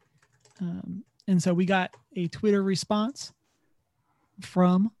 And so we got a Twitter response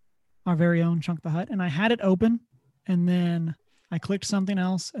from our very own Chunk the Hut, and I had it open and then I clicked something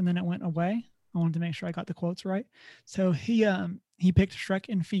else and then it went away. I wanted to make sure I got the quotes right. So he picked Shrek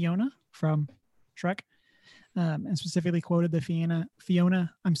and Fiona from Shrek, and specifically quoted the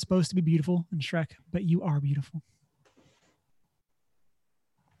Fiona, I'm supposed to be beautiful, and Shrek, but you are beautiful.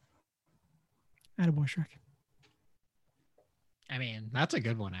 Attaboy, Shrek. I mean, that's a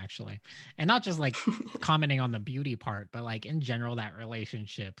good one, actually. And not just like commenting on the beauty part, but like in general, that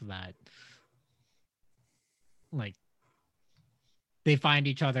relationship that like they find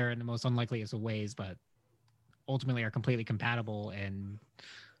each other in the most unlikeliest of ways, but ultimately are completely compatible and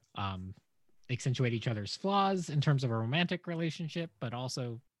accentuate each other's flaws in terms of a romantic relationship, but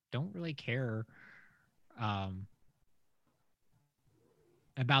also don't really care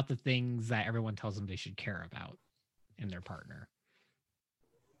about the things that everyone tells them they should care about in their partner.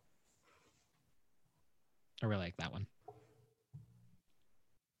 I really like that one.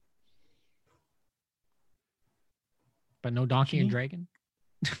 But no donkey and dragon.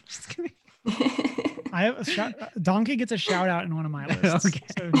 Just kidding. I have donkey gets a shout out in one of my lists. Okay.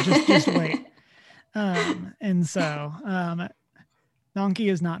 So just wait. And so donkey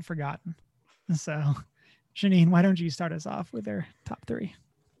is not forgotten. So Janine, why don't you start us off with our top 3?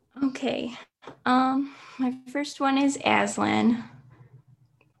 Okay. My first one is Aslan,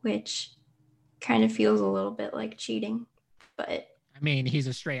 which kind of feels a little bit like cheating, but I mean, he's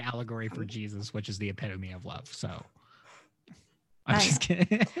a straight allegory for Jesus, which is the epitome of love. So I'm just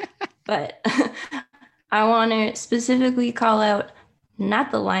kidding. But I want to specifically call out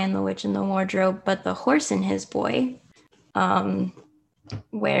not the Lion, the Witch, and the Wardrobe, but the Horse and His Boy,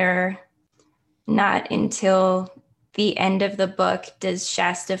 where not until the end of the book does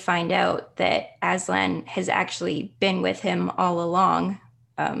Shasta find out that Aslan has actually been with him all along,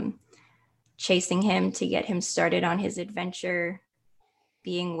 chasing him to get him started on his adventure,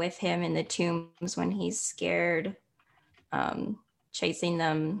 being with him in the tombs when he's scared, chasing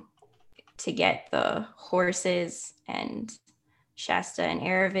them to get the horses and Shasta and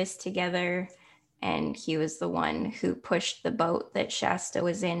Erebus together. And he was the one who pushed the boat that Shasta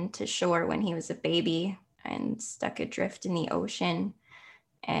was in to shore when he was a baby and stuck adrift in the ocean.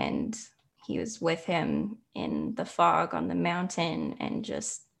 And he was with him in the fog on the mountain. And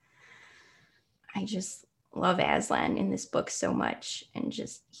I just love Aslan in this book so much. And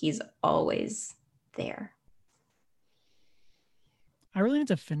just, he's always there. I really need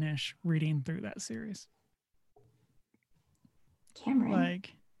to finish reading through that series. Cameron.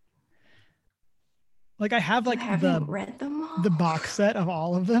 Like I have like read them all? The box set of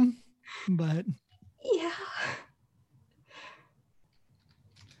all of them, but yeah.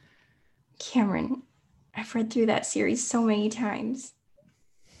 Cameron, I've read through that series so many times.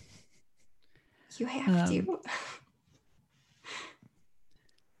 You have to.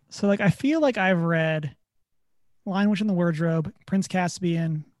 So like I feel like I've read Lion, Witch, and the Wardrobe, Prince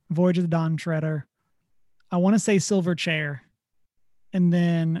Caspian, Voyage of the Dawn Treader. I want to say Silver Chair, and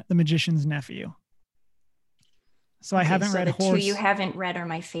then The Magician's Nephew. So I haven't read the Horse. Two you haven't read are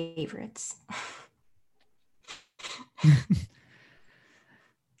my favorites.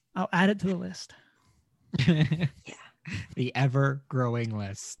 I'll add it to the list. Yeah. The ever-growing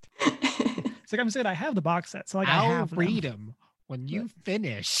list. It's like I'm saying, I have the box set, so like I'll read them when you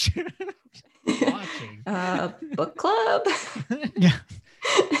finish watching. Book club. Yeah.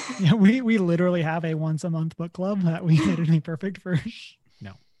 Yeah, we literally have a once a month book club that we made it be perfect for.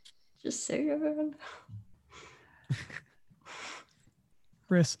 No. Just saying.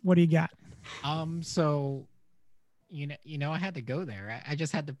 Chris, what do you got? So you know I had to go there. I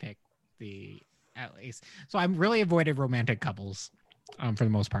just had to pick at least. So I'm really avoided romantic couples for the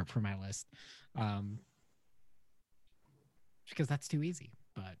most part for my list. Because that's too easy.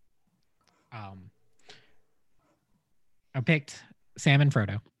 But I picked Sam and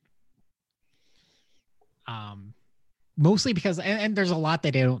Frodo. Mostly because, and there's a lot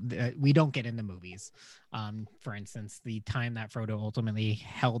that we don't get in the movies. For instance, the time that Frodo ultimately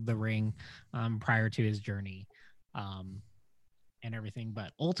held the ring prior to his journey and everything.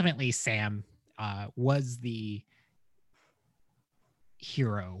 But ultimately, Sam was the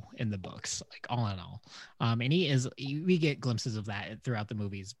hero in the books, like all in all. And we get glimpses of that throughout the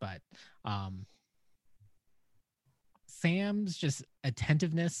movies, but Sam's just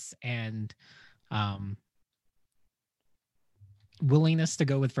attentiveness and willingness to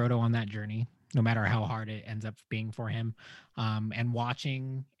go with Frodo on that journey, no matter how hard it ends up being for him, and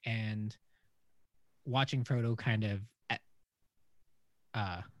watching Frodo kind of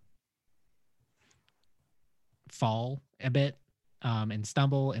fall a bit and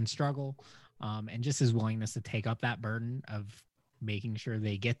stumble and struggle, and just his willingness to take up that burden of making sure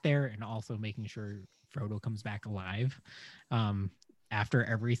they get there and also making sure Frodo comes back alive after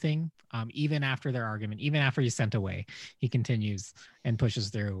everything, even after their argument, even after he's sent away, he continues and pushes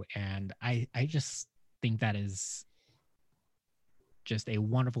through. And I just think that is just a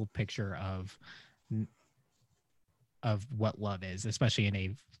wonderful picture of what love is,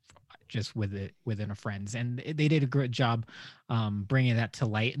 especially within a friends. And they did a great job bringing that to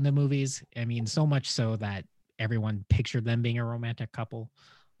light in the movies. I mean, so much so that everyone pictured them being a romantic couple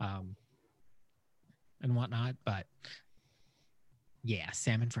and whatnot. But yeah,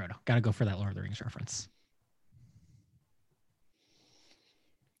 Sam and Frodo. Got to go for that Lord of the Rings reference.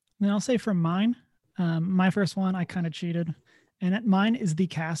 And I'll say from mine, my first one, I kind of cheated. And mine is the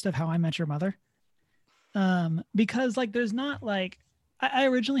cast of How I Met Your Mother. Because like, there's not like, I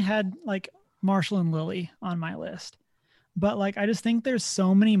originally had like Marshall and Lily on my list, but like, I just think there's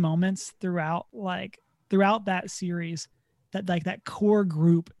so many moments throughout that series that like that core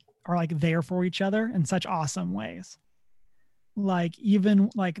group are like there for each other in such awesome ways. Like even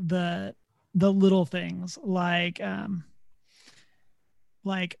like the little things, like the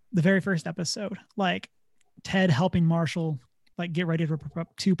very first episode, like Ted helping Marshall like get ready to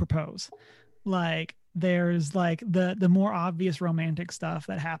propose. Like there's like the more obvious romantic stuff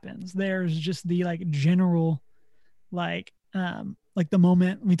that happens. There's just the like general like the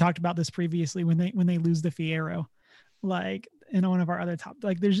moment we talked about this previously when they lose the Fiero, like in one of our other top,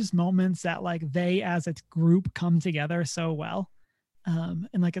 like there's just moments that like they as a group come together so well. And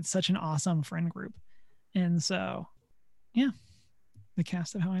like it's such an awesome friend group. And so yeah, the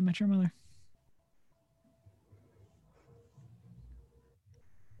cast of How I Met Your Mother.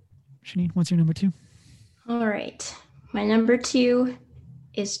 Shanine, what's your number 2? All right. My number 2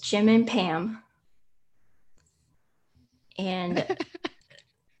 is Jim and Pam. And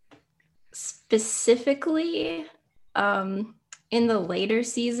specifically in the later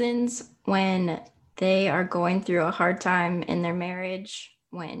seasons when they are going through a hard time in their marriage,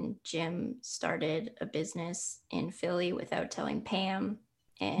 when Jim started a business in Philly without telling Pam,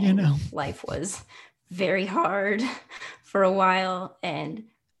 and life was very hard for a while, and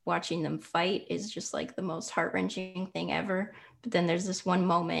watching them fight is just like the most heart-wrenching thing ever. But then there's this one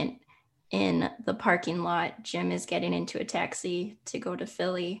moment in the parking lot. Jim is getting into a taxi to go to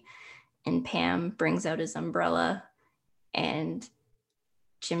Philly, and Pam brings out his umbrella, and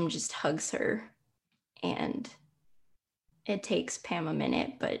Jim just hugs her, and it takes Pam a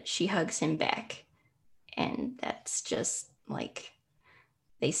minute, but she hugs him back. And that's just like,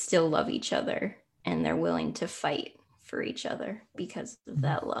 they still love each other, and they're willing to fight for each other because of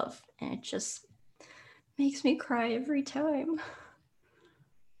that love. And it just makes me cry every time.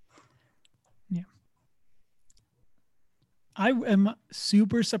 Yeah. I am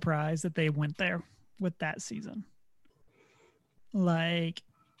super surprised that they went there with that season. Like,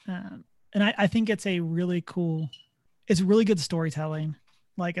 and I think it's a really cool, it's really good storytelling.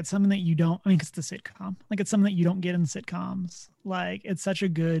 Like, it's something that you don't, I mean, it's the sitcom. Like, it's something that you don't get in sitcoms. Like, it's such a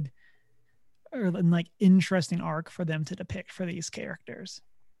good or like interesting arc for them to depict for these characters.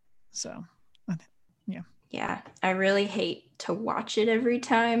 So, yeah. Yeah, I really hate to watch it every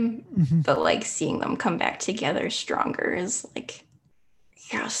time, but like seeing them come back together stronger is like,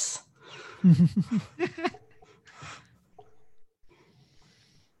 yes.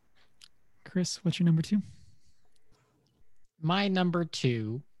 Chris, what's your number 2? My number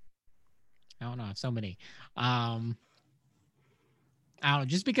 2, I don't know, I have so many. I don't know,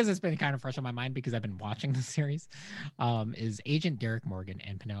 just because it's been kind of fresh on my mind because I've been watching the series, is Agent Derek Morgan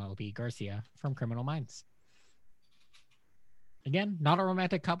and Penelope Garcia from Criminal Minds. Again, not a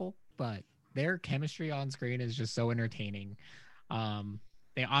romantic couple, but their chemistry on screen is just so entertaining.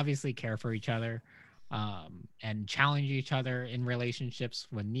 They obviously care for each other, and challenge each other in relationships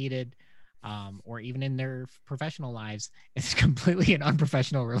when needed, or even in their professional lives. It's completely an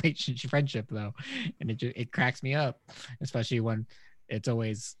unprofessional friendship though, and it cracks me up, especially when it's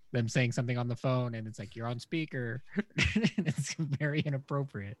always them saying something on the phone and it's like, you're on speaker. And it's very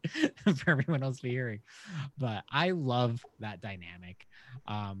inappropriate for everyone else to be hearing. But I love that dynamic.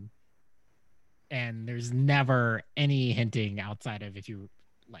 And there's never any hinting outside of, if you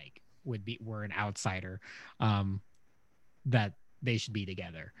like were an outsider, that they should be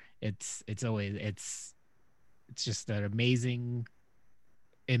together. It's just an amazing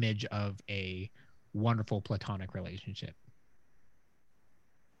image of a wonderful platonic relationship.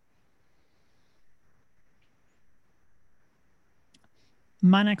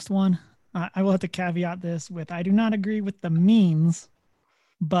 My next one, I will have to caveat this with, I do not agree with the means,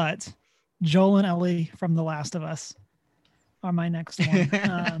 but Joel and Ellie from The Last of Us are my next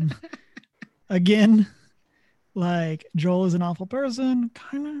one. Again, like, Joel is an awful person,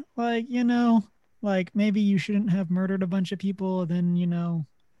 kind of like, like maybe you shouldn't have murdered a bunch of people, then,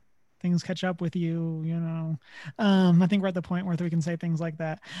 things catch up with you. I think we're at the point where we can say things like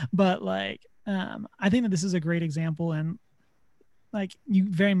that. But like, I think that this is a great example, and like, you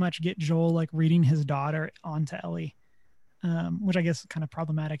very much get Joel like reading his daughter onto Ellie, which I guess is kind of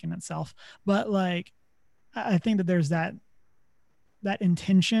problematic in itself. But like, I think that there's that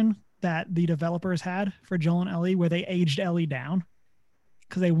intention that the developers had for Joel and Ellie, where they aged Ellie down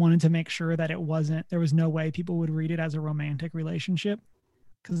because they wanted to make sure that there was no way people would read it as a romantic relationship,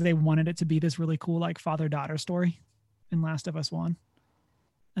 because they wanted it to be this really cool like father-daughter story in Last of Us 1.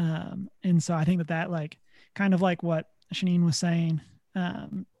 And so I think that like kind of like what Shanine was saying,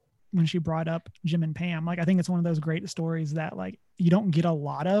 when she brought up Jim and Pam, like, I think it's one of those great stories that like you don't get a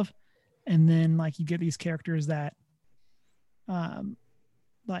lot of, and then like you get these characters that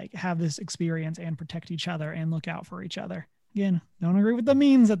like have this experience and protect each other and look out for each other. Again, don't agree with the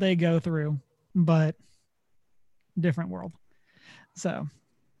means that they go through, but different world. So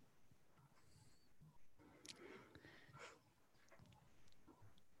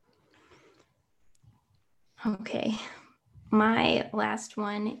okay, my last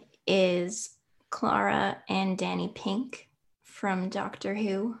one is Clara and Danny Pink from Doctor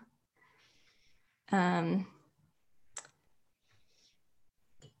Who.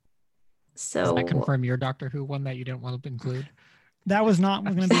 So does that confirm your Doctor Who one that you didn't want to include? That was not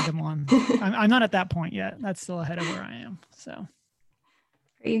going to be the one. I'm not at that point yet. That's still ahead of where I am. So,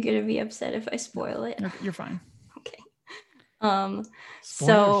 are you going to be upset if I spoil it? You're fine. Okay.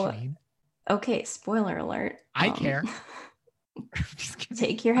 Spoiler, okay, spoiler alert. I care.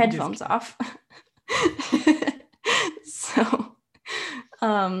 Take your headphones off. So,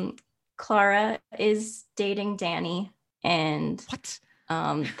 Clara is dating Danny, and what?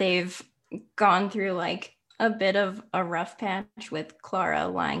 They've gone through like a bit of a rough patch with Clara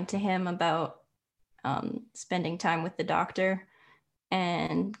lying to him about spending time with the doctor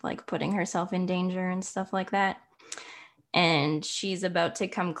and like putting herself in danger and stuff like that. And she's about to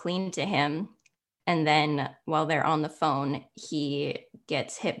come clean to him. And then while they're on the phone, he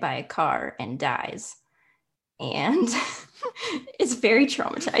gets hit by a car and dies. And it's very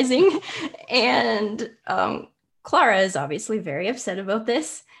traumatizing. And Clara is obviously very upset about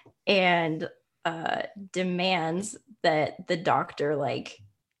this and demands that the doctor like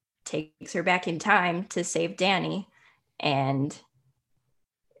takes her back in time to save Danny. And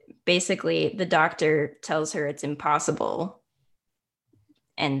basically the doctor tells her it's impossible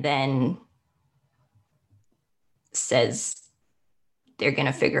and then says they're going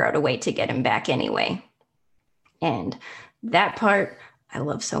to figure out a way to get him back anyway. And that part I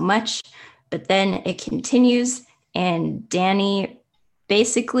love so much. But then it continues, and Danny,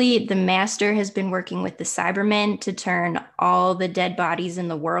 basically, the master has been working with the Cybermen to turn all the dead bodies in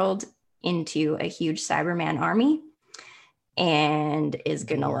the world into a huge Cyberman army, and is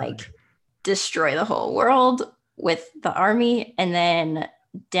going to like destroy the whole world with the army. And then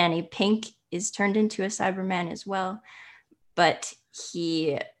Danny Pink is turned into a Cyberman as well, but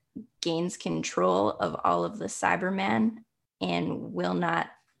he gains control of all of the Cybermen and will not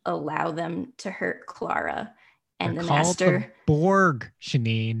allow them to hurt Clara. And They're the called master the Borg,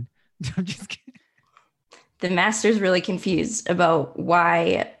 Shanine. I'm just kidding. The master's really confused about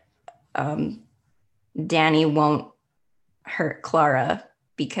why Danny won't hurt Clara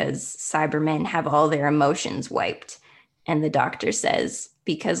because Cybermen have all their emotions wiped. And the doctor says,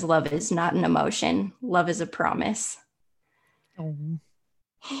 because love is not an emotion, love is a promise. Oh.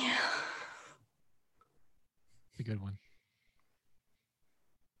 Yeah. It's a good one.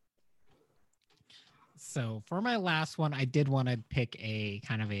 So for my last one, I did want to pick a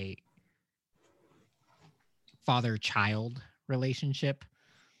kind of a father-child relationship.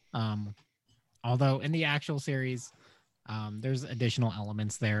 Although in the actual series, there's additional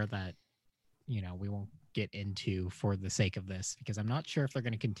elements there that, you know, we won't get into for the sake of this, because I'm not sure if they're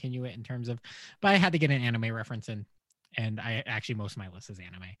going to continue it in terms of, but I had to get an anime reference in, and I actually, most of my list is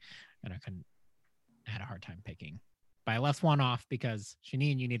anime, and I had a hard time picking. But I left one off because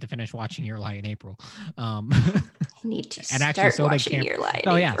Shanine, you need to finish watching Your Lie in April. I need to and actually, start watching Your Lie.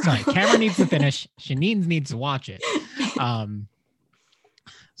 Oh yeah, sorry. Cameron needs to finish. Shanine needs to watch it.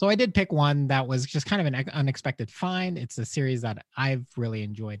 So I did pick one that was just kind of an unexpected find. It's a series that I've really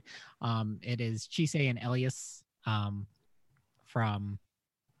enjoyed. It is Chisei and Elias from,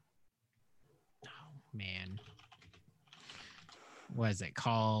 oh man, what is it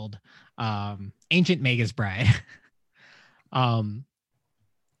called? Ancient Magus Bride. I've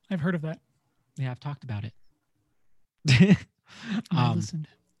heard of that. Yeah, I've talked about it. I listened.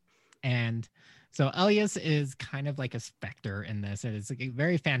 And so Elias is kind of like a specter in this. It's like a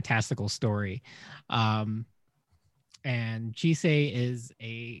very fantastical story. And Chisei is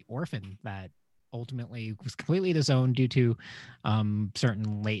a orphan that ultimately was completely disowned due to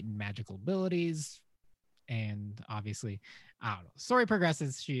certain latent magical abilities. And obviously, I don't know, the story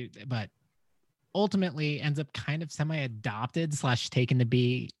progresses, but ultimately ends up kind of semi-adopted / taken to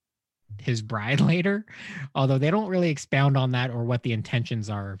be his bride later, although they don't really expound on that or what the intentions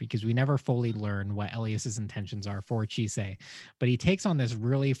are, because we never fully learn what Elias's intentions are for Chisei. But he takes on this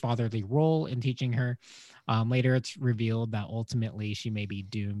really fatherly role in teaching her. Later, it's revealed that ultimately she may be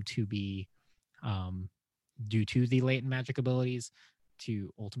doomed to be, due to the latent magic abilities,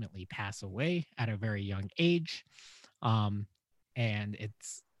 to ultimately pass away at a very young age. And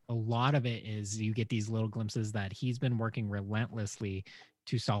it's a lot of it is you get these little glimpses that he's been working relentlessly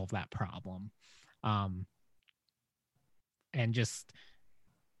to solve that problem. And just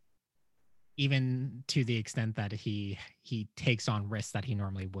even to the extent that he takes on risks that he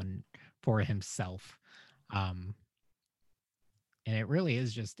normally wouldn't for himself. And it really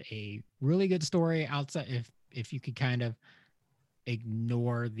is just a really good story outside if you could kind of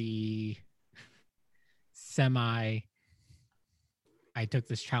ignore the I took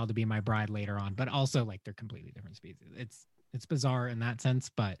this child to be my bride later on, but also like they're completely different species. It's bizarre in that sense,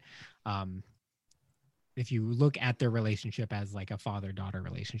 but if you look at their relationship as like a father-daughter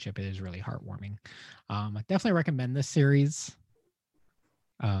relationship, it is really heartwarming. I definitely recommend this series.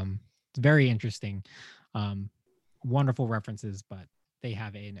 It's very interesting. Wonderful references, but they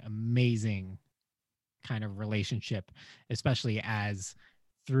have an amazing kind of relationship, especially as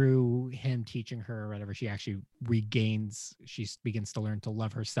through him teaching her or whatever, she actually she begins to learn to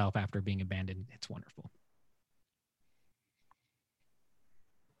love herself after being abandoned. It's wonderful.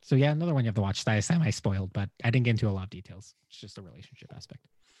 So yeah, another one you have to watch that I semi-spoiled, but I didn't get into a lot of details. It's just the relationship aspect.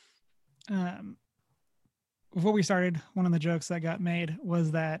 before we started, one of the jokes that got made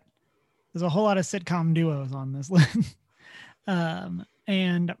was that there's a whole lot of sitcom duos on this list.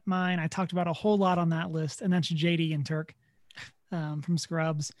 And mine, I talked about a whole lot on that list, and that's JD and Turk from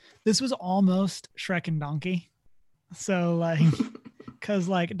Scrubs. This was almost Shrek and Donkey. So like, cause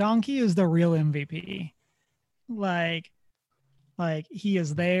like Donkey is the real MVP. Like he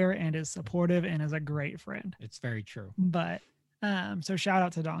is there and is supportive and is a great friend. It's very true. But so shout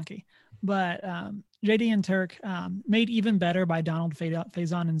out to Donkey. But JD and Turk made even better by Donald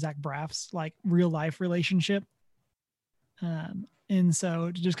Faison and Zach Braff's like real life relationship. And so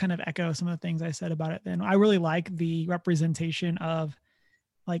to just kind of echo some of the things I said about it, then I really like the representation of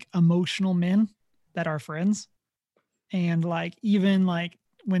like emotional men that are friends. And like, even like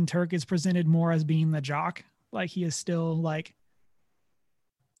when Turk is presented more as being the jock, like he is still like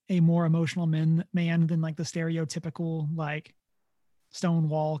a more emotional man than like the stereotypical like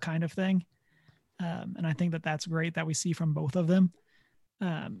Stonewall kind of thing. And I think that that's great that we see from both of them.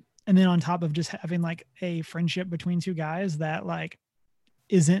 And then on top of just having like a friendship between two guys that like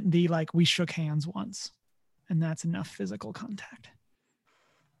isn't the like we shook hands once and that's enough physical contact.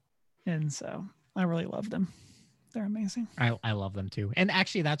 And so I really love them. They're amazing. I love them too. And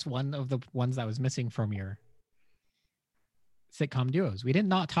actually that's one of the ones that was missing from your sitcom duos. We did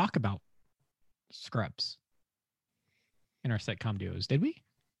not talk about Scrubs in our sitcom duos, did we?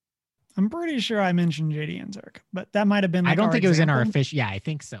 I'm pretty sure I mentioned JD and Turk, but that might have been like I don't think it was in our example. official. Yeah, I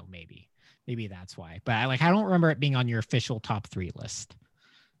think so. Maybe that's why. But I don't remember it being on your official top 3 list.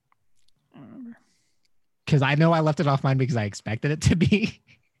 I don't remember. Because I know I left it off mine because I expected it to be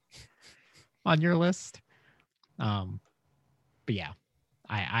on your list. But yeah,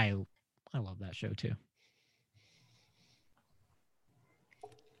 I love that show too.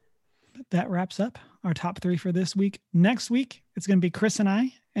 But that wraps up our top 3 for this week. Next week, it's going to be Chris and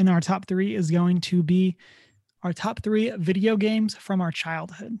I, and our top 3 is going to be our top 3 video games from our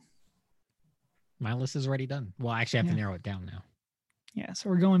childhood. My list is already done. Well, I actually have to narrow it down now. Yeah, so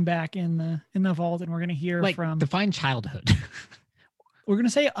we're going back in the vault, and we're going to hear from define childhood. We're going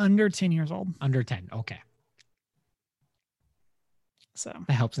to say under 10 years old. Under 10, okay. So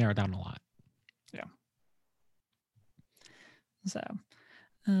that helps narrow it down a lot. Yeah. So,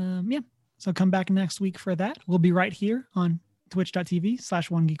 yeah. So come back next week for that. We'll be right here on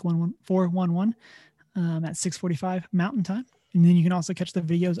twitch.tv/1geek411 at 6:45 Mountain Time. And then you can also catch the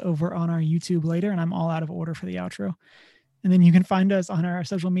videos over on our YouTube later. And I'm all out of order for the outro. And then you can find us on our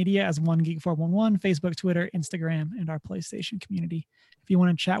social media as 1geek411, Facebook, Twitter, Instagram, and our PlayStation community. If you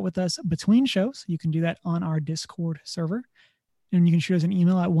want to chat with us between shows, you can do that on our Discord server. And you can shoot us an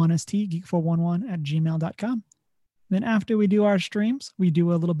email at 1stgeek411@gmail.com. Then after we do our streams, we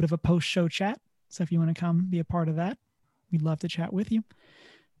do a little bit of a post-show chat. So if you want to come be a part of that, we'd love to chat with you.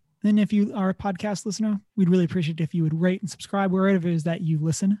 Then if you are a podcast listener, we'd really appreciate it if you would rate and subscribe wherever it is that you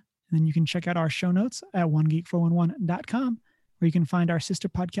listen. And then you can check out our show notes at 1geek411.com, where you can find our sister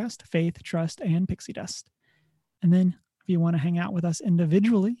podcast, Faith, Trust, and Pixie Dust. And then if you want to hang out with us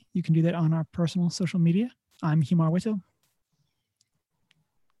individually, you can do that on our personal social media. I'm Humar Whittle.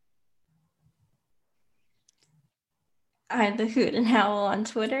 I'm the Hoot and Howl on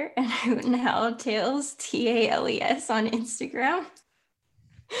Twitter and Hoot and Howl Tales, TALES on Instagram.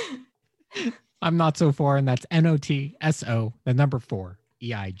 I'm Not So Far, and that's NOTSO, the number 4,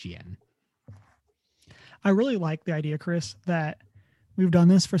 EIGN. I really like the idea, Chris, that we've done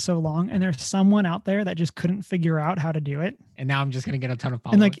this for so long, and there's someone out there that just couldn't figure out how to do it. And now I'm just going to get a ton of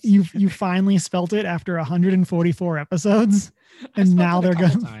followers. And like you finally spelt it after 144 episodes, and now they're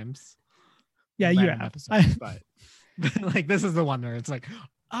going. Times. Yeah, you have. Episodes, but like this is the one where it's like,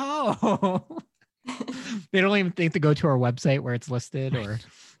 oh, they don't even think to go to our website where it's listed or.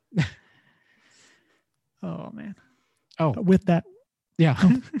 Oh man. Oh, but with that, yeah.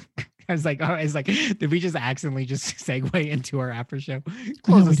 I was like, did we just accidentally just segue into our after show?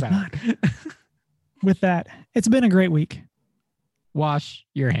 Close us out. With that, it's been a great week. Wash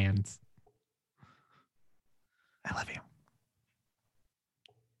your hands. I love you.